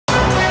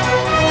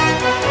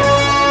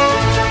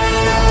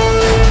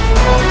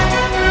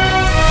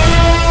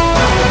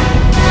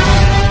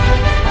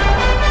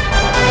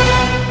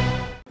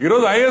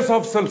ఈరోజు IAS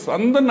officers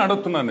అందరిని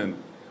అడుగుతున్నాను నేను,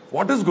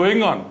 what is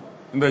going on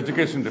in the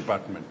education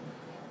department?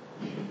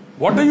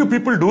 What are you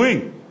people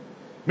doing?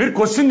 మీరు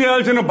క్వశ్చన్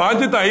చేయాల్సిన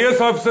బాధ్యత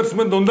ఐఏఎస్ ఆఫీసర్స్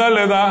మీద ఉందా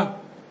లేదా?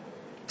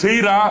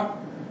 చెయ్యరా?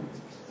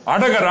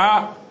 అడగరా?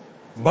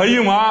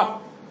 భయమా?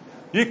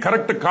 ఈ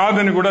కరెక్ట్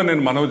కాదని కూడా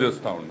నేను మనవి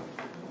చేస్తా ఉన్నా.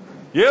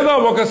 ఏదో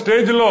ఒక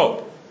స్టేజ్లో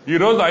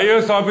ఈరోజు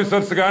ఐఏఎస్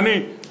ఆఫీసర్స్ కానీ,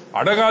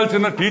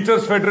 అడగాల్సిన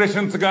టీచర్స్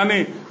ఫెడరేషన్స్ కానీ,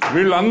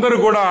 వీళ్ళందరూ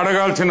కూడా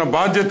అడగాల్సిన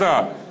బాధ్యత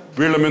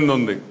వీళ్ళ మీద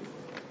ఉంది.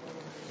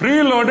 ప్రీ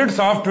లోడెడ్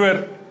సాఫ్ట్వేర్,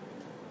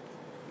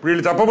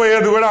 వీళ్ళు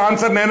చెప్పబోయేది కూడా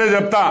ఆన్సర్ నేనే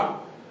చెప్తా.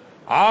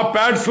 ఆ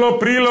ప్యాడ్స్ లో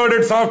ప్రీ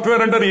లోడెడ్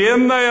సాఫ్ట్వేర్ అంటారు.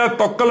 ఏందయ్యా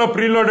తొక్కలో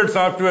ప్రీ లోడెడ్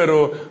సాఫ్ట్వేర్?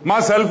 మా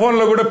సెల్ ఫోన్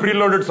లో కూడా ప్రీ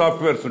లోడెడ్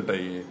సాఫ్ట్వేర్స్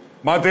ఉంటాయి.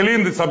 మా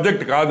తెలియంది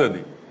సబ్జెక్ట్ కాదు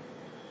అది.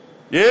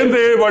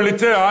 ఏంది వాళ్ళు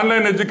ఇచ్చే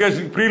online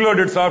education pre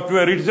loaded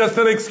software? It's just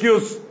an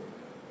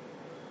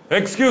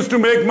excuse to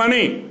make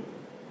money.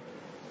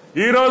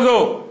 ఈరోజు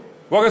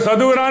ఒక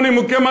చదువురాని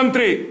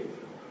ముఖ్యమంత్రి,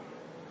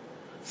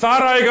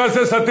 సారాయి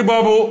కాసే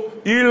సత్యబాబు,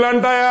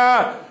 వీళ్ళంటాయా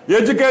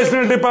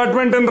ఎడ్యుకేషనల్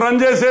డిపార్ట్మెంట్ రన్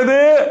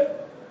చేసేది?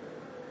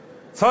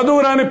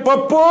 చదువురాని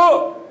పప్పు.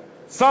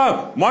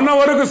 మొన్న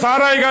వరకు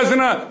సారాయి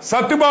కాసిన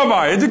సత్యబాబా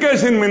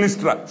ఎడ్యుకేషన్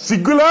మినిస్టర్.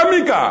 సిగ్గులా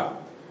మీక?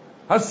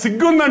 అది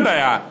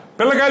సిగ్గుందంటాయా?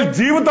 పిల్లకాయల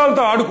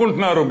జీవితాలతో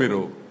ఆడుకుంటున్నారు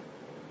మీరు.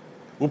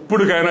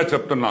 ఇప్పుడుకైనా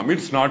చెప్తున్నాం,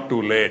 it's not too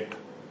late.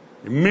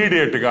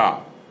 Immediate గా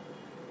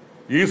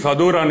ఈ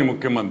చదువురాని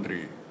ముఖ్యమంత్రి,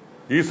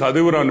 ఈ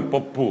చదువురాని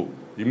పప్పు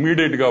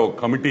ఇమ్మీడియట్ గా ఒక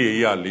కమిటీ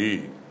వేయాలి.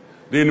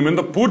 దీని మీద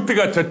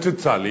పూర్తిగా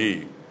చర్చించాలి.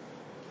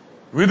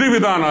 విధి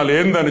విధానాలు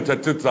ఏందని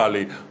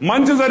చర్చించాలి.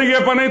 మంచి జరిగే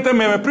పని అయితే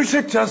మేము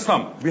అప్రిషియేట్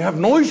చేస్తాం. We have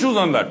no issues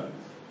on that.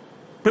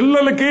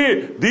 పిల్లలకి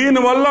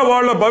దీనివల్ల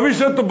వాళ్ళ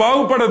భవిష్యత్తు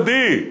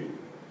బాగుపడద్ది.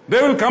 They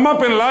will come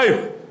up in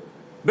life.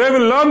 They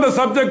will learn the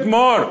subject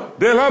more.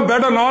 They will have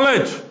better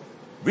knowledge.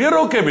 We are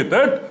okay with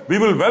it. We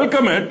will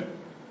welcome it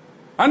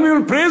and we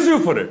will praise you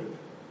for it.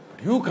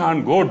 You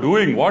can't go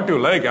doing what you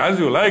like, as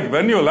you like,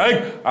 when you like,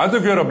 as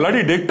if you're a bloody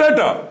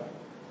dictator.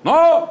 No,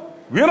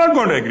 we're not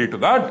going to agree to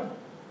that.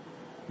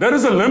 There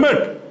is a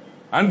limit,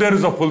 and there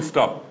is a full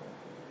stop,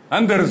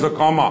 and there is a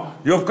comma.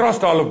 You have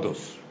crossed all of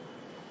those.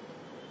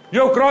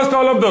 You have crossed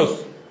all of those.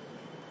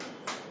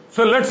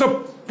 So let's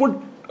put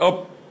a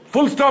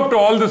full stop to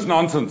all this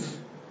nonsense.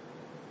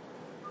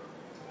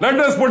 Let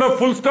us put a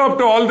full stop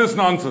to all this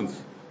nonsense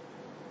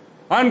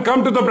and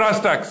come to the brass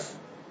tacks.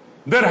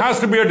 There has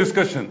to be a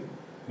discussion.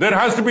 There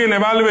has to be an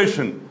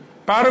evaluation.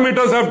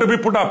 Parameters have to be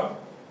put up.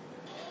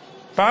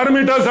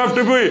 Parameters have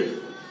to be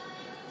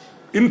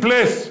in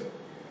place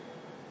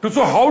to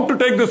show how to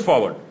take this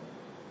forward.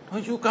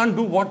 You can't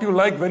do what you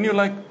like when you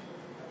like.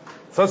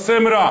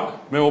 సస్సేమిరా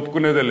మేము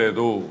ఒప్పుకునేదే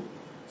లేదు.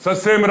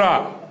 సస్సేమిరా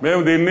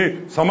మేము దీన్ని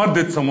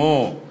సమర్థించము.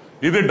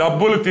 ఇది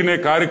డబ్బులు తినే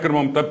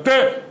కార్యక్రమం తప్పితే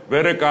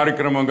వేరే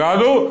కార్యక్రమం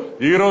కాదు.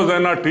 ఈ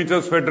రోజైనా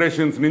టీచర్స్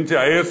ఫెడరేషన్స్ నుంచి,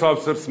 ఐఏఎస్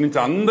ఆఫీసర్స్ నుంచి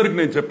అందరికి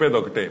నేను చెప్పేది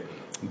ఒకటే,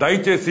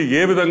 దయచేసి ఏ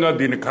విధంగా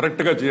దీన్ని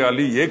కరెక్ట్ గా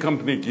చేయాలి, ఏ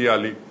కంపెనీ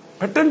చేయాలి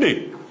పెట్టండి.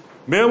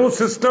 మేము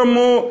సిస్టమ్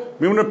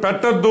మిమ్మల్ని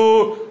పెట్టద్దు,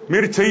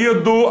 మీరు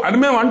చెయ్యొద్దు అని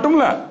మేము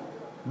అంటంలే.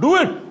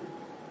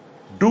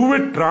 డూ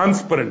ఇట్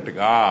ట్రాన్స్పరెంట్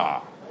గా.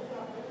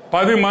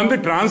 10 మంది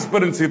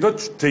ట్రాన్స్పరెన్సీతో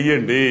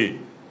చెయ్యండి.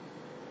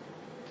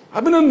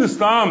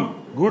 అభినందిస్తాం.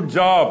 గుడ్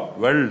జాబ్,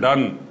 వెల్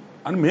డన్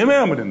అని మేమే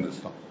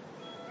అభినందిస్తాం.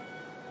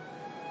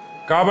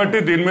 కాబట్టి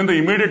దీని మీద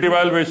ఇమీడియట్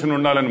ఇవాల్యుయేషన్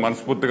ఉండాలని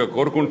మనస్ఫూర్తిగా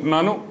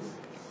కోరుకుంటున్నాను.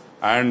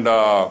 అండ్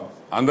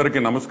అందరికీ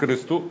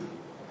నమస్కరిస్తూ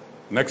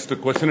next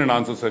question and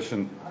answer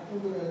session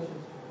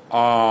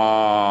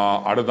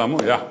అడుగుదాము.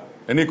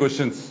 Any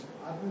questions?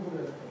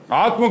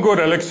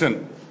 ఆత్మకూరు ఎలక్షన్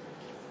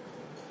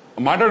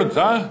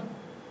మాట్లాడొచ్చా?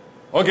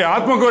 Okay,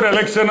 Atmakur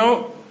election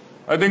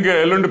I think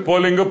ఎల్లుండి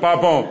పోలింగ్.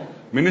 పాపం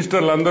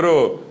మినిస్టర్లు అందరూ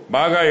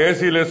బాగా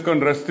ఏసీలు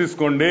వేసుకొని రెస్ట్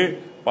తీసుకోండి.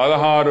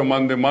 16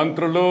 మంది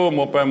మంత్రులు,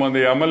 30 మంది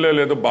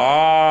ఎమ్మెల్యేలు ఏదో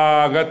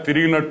బాగా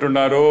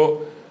తిరిగినట్టున్నారు,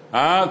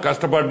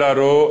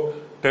 కష్టపడ్డారు.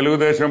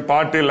 తెలుగుదేశం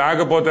పార్టీ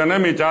లేకపోతేనే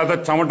మీ చేత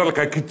చెమటలు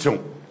కక్కించాం.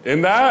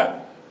 ఏందా?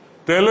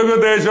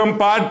 తెలుగుదేశం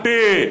పార్టీ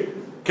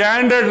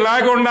క్యాండిడేట్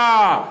లేకుండా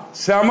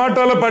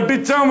చెమటలు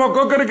పట్టించాం.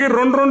 ఒక్కొక్కరికి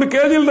 2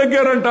 కేజీలు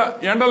తగ్గారంట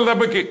ఎండల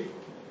దెబ్బకి.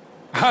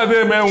 అదే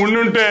మేము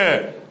ఉండుంటే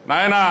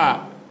నాయనా,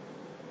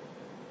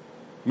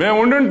 మేము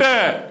ఉండుంటే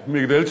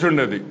మీకు తెలిసి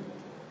ఉండేది.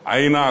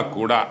 అయినా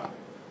కూడా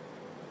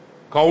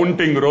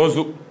కౌంటింగ్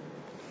రోజు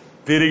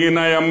తిరిగిన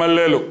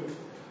ఎమ్మెల్యేలు,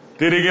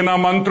 తిరిగిన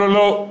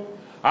మంత్రులు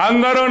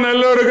అందరూ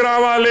నెల్లూరుకు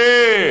రావాలి.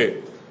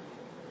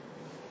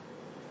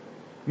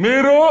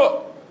 మీరు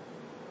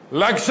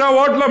 1,00,000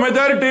 ఓట్ల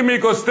మెజారిటీ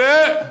మీకు వస్తే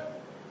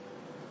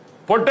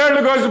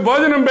పొట్టేళ్లు కోసి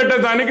భోజనం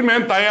పెట్టేదానికి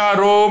మేము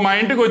తయారు. మా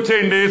ఇంటికి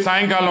వచ్చేయండి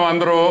సాయంకాలం.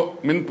 అందరూ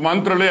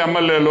మంత్రులు,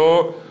 ఎమ్మెల్యేలు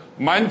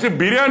మంచి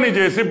బిర్యానీ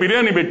చేసి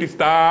బిర్యానీ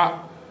పెట్టిస్తా.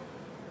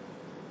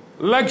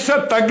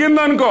 1,00,000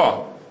 తగ్గిందనుకో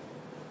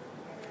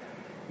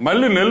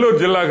మళ్ళీ నెల్లూరు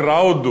జిల్లాకు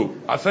రావద్దు,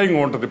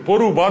 అసహ్యంగా ఉంటది.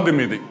 పొరుగు బాధ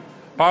మీది.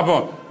 పాపం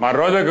మా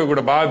రోజాకు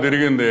కూడా బాగా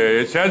తిరిగింది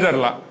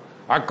చేజర్ల.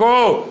 అక్కో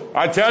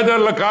ఆ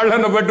చేజర్ల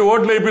కాళ్ళను బట్టి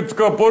ఓట్లు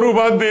వేయించుకో, పొరుగు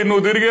బాద్ది.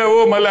 నువ్వు తిరిగావు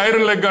మళ్ళీ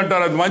ఐరన్ లెగ్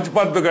అంటారు. అది మంచి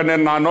పద్ధతిగా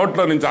నేను నా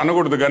నోట్లో నుంచి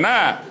అనకూడదు గానే.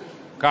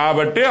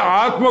 కాబట్టి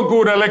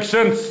ఆత్మకూరు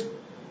ఎలక్షన్స్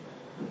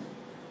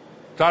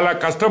చాలా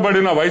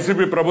కష్టపడిన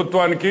వైసీపీ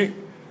ప్రభుత్వానికి,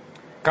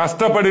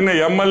 కష్టపడిన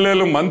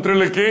ఎమ్మెల్యేలు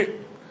మంత్రులకి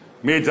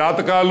మీ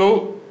జాతకాలు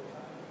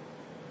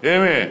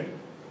ఏమే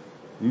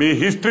మీ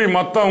హిస్టరీ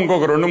మొత్తం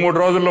ఇంకొక 2-3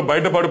 రోజుల్లో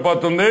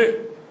బయటపడిపోతుంది.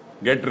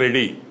 Get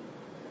ready.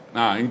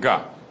 ఇంకా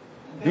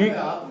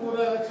ఆత్మూరు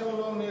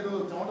ఎలక్షన్లో మీరు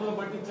చెమటలు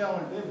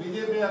పట్టించామంటే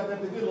బీజేపీ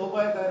అభ్యర్థికి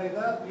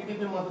లోపాయకారిగా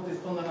టీడీపీ మద్దతు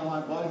ఇస్తుందన్న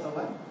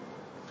భావించాలా?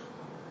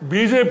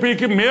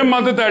 బీజేపీకి మేం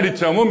మద్దతు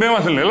ఆడిచ్చాము, మేము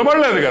అసలు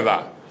నిలబడలేదు కదా.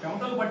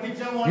 చెమటలు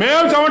పట్టించాము.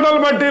 మేము చెమటలు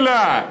పట్టిలా,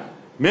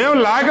 మేము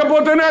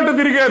లేకపోతేనే అటు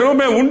తిరిగారు.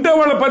 మేము ఉంటే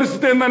వాళ్ళ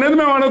పరిస్థితి ఏందనేది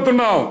మేము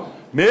అడుగుతున్నాం.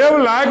 మేము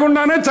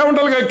లేకుండానే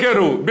చెమటలు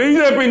కక్కారు,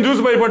 బీజేపీని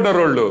చూసి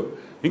భయపడ్డారు వాళ్ళు.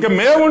 ఇంకా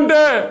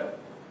మేముంటే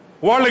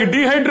వాళ్ళకి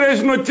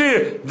డీహైడ్రేషన్ వచ్చి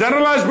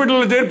జనరల్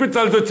హాస్పిటల్లో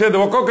చేర్పించాల్సి వచ్చేది,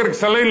 ఒక్కొక్కరికి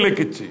సెలైన్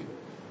లెక్కిచ్చి.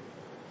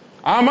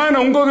 ఆమెను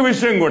ఇంకొక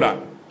విషయం కూడా,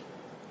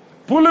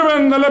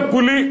 పులివెందల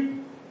పులి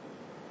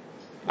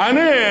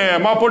అని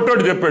మా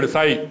పొట్టోడు చెప్పాడు,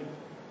 సాయి,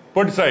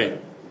 పొట్టి సాయి.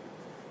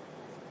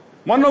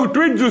 మొన్న ఒక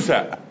ట్వీట్ చూసా,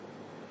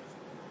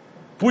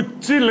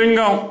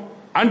 పుచ్చిలింగం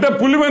అంటే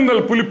పులివెందల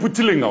పులి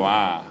పుచ్చిలింగమా?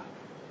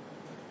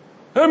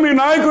 మీ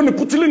నాయకుడిని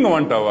పుచ్చిలింగం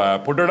అంటావా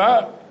పొట్టడా?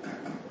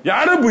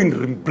 ఏడపోయింది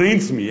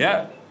బ్రెయిన్స్ మీయా?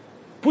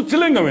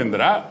 పుచ్చిలింగం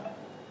ఏందిరా?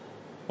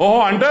 ఓహో,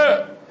 అంటే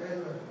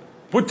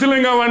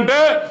పుచ్చిలింగం అంటే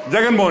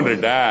జగన్మోహన్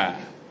రెడ్డా?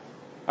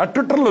 ఆ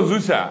ట్విట్టర్లో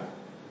చూసా.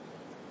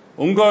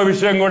 ఇంకో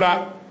విషయం కూడా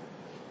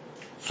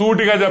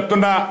సూటిగా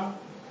చెప్తున్నా,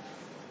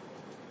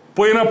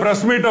 పోయిన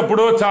ప్రెస్ మీట్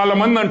అప్పుడు చాలా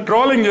మంది నన్ను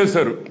ట్రోలింగ్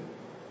చేశారు.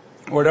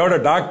 వాడెవడ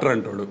డాక్టర్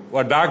అంటాడు,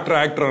 వాడు డాక్టర్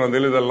యాక్టర్ అని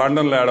తెలియదు,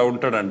 లండన్లో ఆడ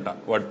ఉంటాడంట,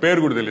 వాడి పేరు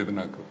కూడా తెలియదు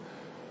నాకు.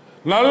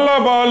 నల్ల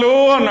బాలు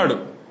అన్నాడు.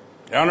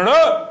 ఏమన్నాడు?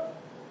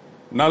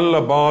 నల్ల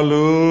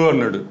బాలు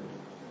అన్నాడు.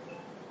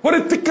 ఒరే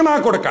తిక్క నా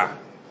కొడక,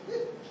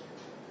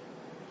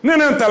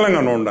 నేనేం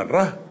తెలంగాణ ఉన్నాను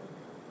రా?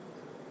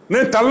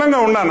 నేను తెల్లంగా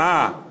ఉన్నానా?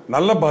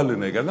 నల్ల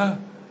బాలునే కదా,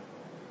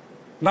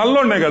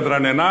 నల్లోనే కదరా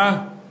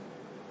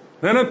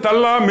నేను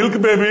తెల్ల మిల్క్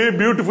బేబీ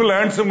బ్యూటిఫుల్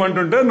హ్యాండ్సమ్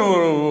అంటుంటే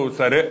నువ్వు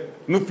సరే,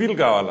 నువ్వు ఫీల్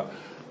కావాలా?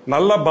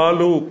 నల్ల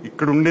బాలు,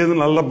 ఇక్కడ ఉండేది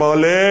నల్ల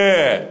బాలే.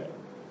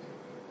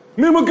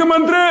 మీ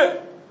ముఖ్యమంత్రి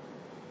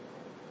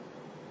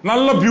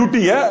నల్ల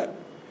బ్యూటీయా,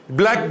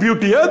 బ్లాక్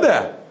బ్యూటీయా? అదే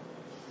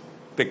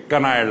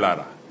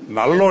తిక్కనాయళ్ళారా,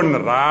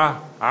 నల్లోండిరా,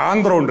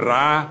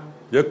 ఆంధ్రోండిరా,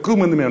 ఎక్కువ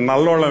మంది మేము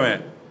నల్లోళ్ళమే,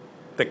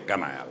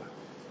 తిక్కనాయాల.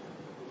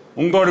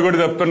 ఇంకోటి కూడా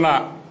చెప్తున్నా,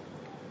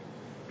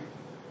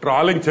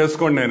 ట్రాలింగ్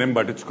చేసుకోండి, నేనేం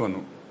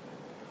పట్టించుకోను.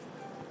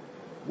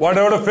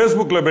 వాడెవడో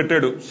ఫేస్బుక్ లో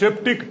పెట్టాడు,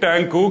 సెప్టిక్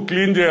ట్యాంకు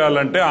క్లీన్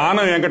చేయాలంటే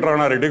ఆనం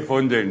వెంకటరమణారెడ్డికి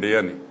ఫోన్ చేయండి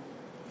అని.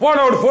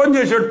 వాడెవడు ఫోన్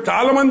చేశాడు,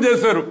 చాలా మంది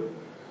చేశారు.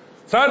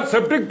 సార్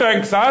సెప్టిక్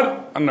ట్యాంక్ సార్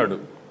అన్నాడు.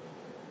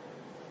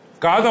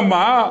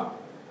 కాదమ్మా,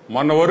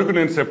 మొన్న వరకు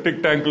నేను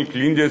సెప్టిక్ ట్యాంకులు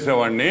క్లీన్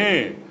చేసేవాడిని,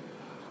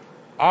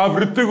 ఆ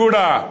వృత్తి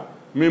కూడా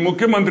మీ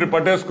ముఖ్యమంత్రి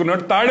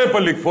పట్టేసుకున్నాడు,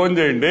 తాడేపల్లికి ఫోన్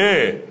చేయండి,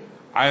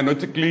 ఆయన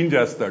వచ్చి క్లీన్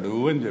చేస్తాడు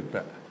అని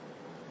చెప్పా.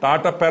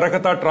 తాట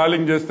పెరకతా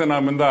ట్రాలింగ్ చేస్తే నా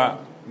మీద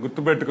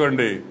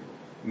గుర్తుపెట్టుకోండి,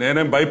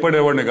 నేనేం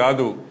భయపడేవాడిని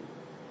కాదు.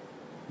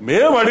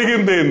 మేము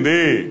అడిగింది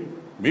ఏంది,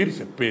 మీరు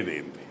చెప్పేది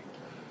ఏంది?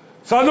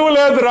 చదువు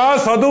లేదురా,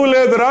 చదువు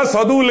లేదురా,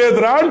 చదువు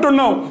లేదురా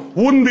అంటున్నావు.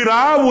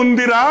 ఉందిరా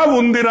ఉందిరా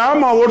ఉందిరా,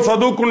 మా ఓడు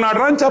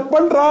చదువుకున్నాడ్రా అని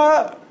చెప్పండి రా.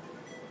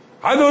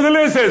 అది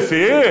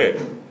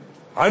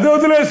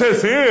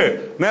వదిలేసేసి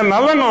నేను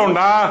నల్లంగా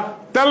ఉండా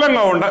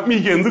తెల్లంగా ఉండా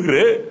మీకెందుకు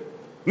రే?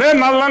 నేను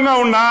నల్లంగా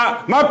ఉన్నా,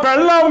 నా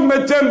పెళ్ళాం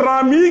మెచ్చాను రా,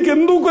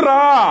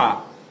 మీకెందుకురా?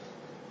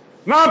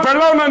 నా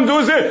పెళ్ళాం నన్ను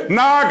చూసి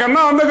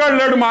నాకన్నా అందగాడు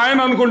లేడు మా ఆయన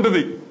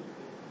అనుకుంటుంది,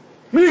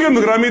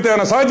 మీకెందుకురా? మీతో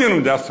ఏమైనా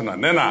సహజీవనం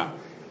చేస్తున్నాను నేనా?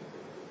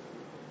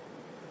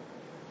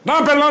 నా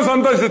పిల్లలు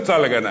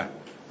సంతోషించాలి కానీ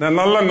నేను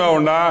నల్లంగా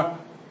ఉండా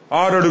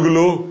 6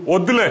 అడుగులు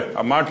వద్దులే,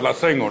 ఆ మాటలు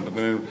అసహ్యంగా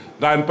ఉంటుంది,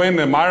 దానిపైన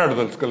నేను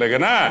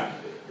మాట్లాడదలుచుకోలేగానా.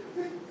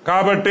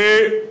 కాబట్టి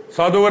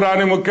చదువు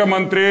రాని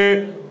ముఖ్యమంత్రి,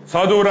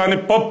 చదువు రాని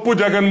పప్పు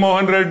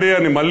జగన్మోహన్ రెడ్డి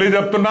అని మళ్ళీ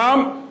చెప్తున్నాం.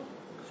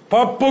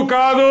 పప్పు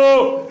కాదు,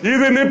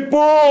 ఇది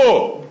నిప్పు.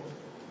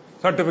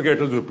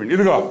 సర్టిఫికేట్లు చూపిండి,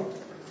 ఇదిగో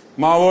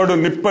మా వాడు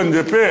నిప్పు అని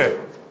చెప్పి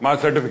మా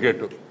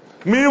సర్టిఫికేట్,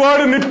 మీ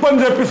వాడు నిప్పు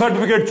అని చెప్పి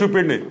సర్టిఫికేట్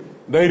చూపిండి,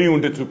 ధైర్యం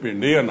ఉంటే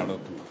చూపిండి అని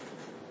అడుగుతున్నాం.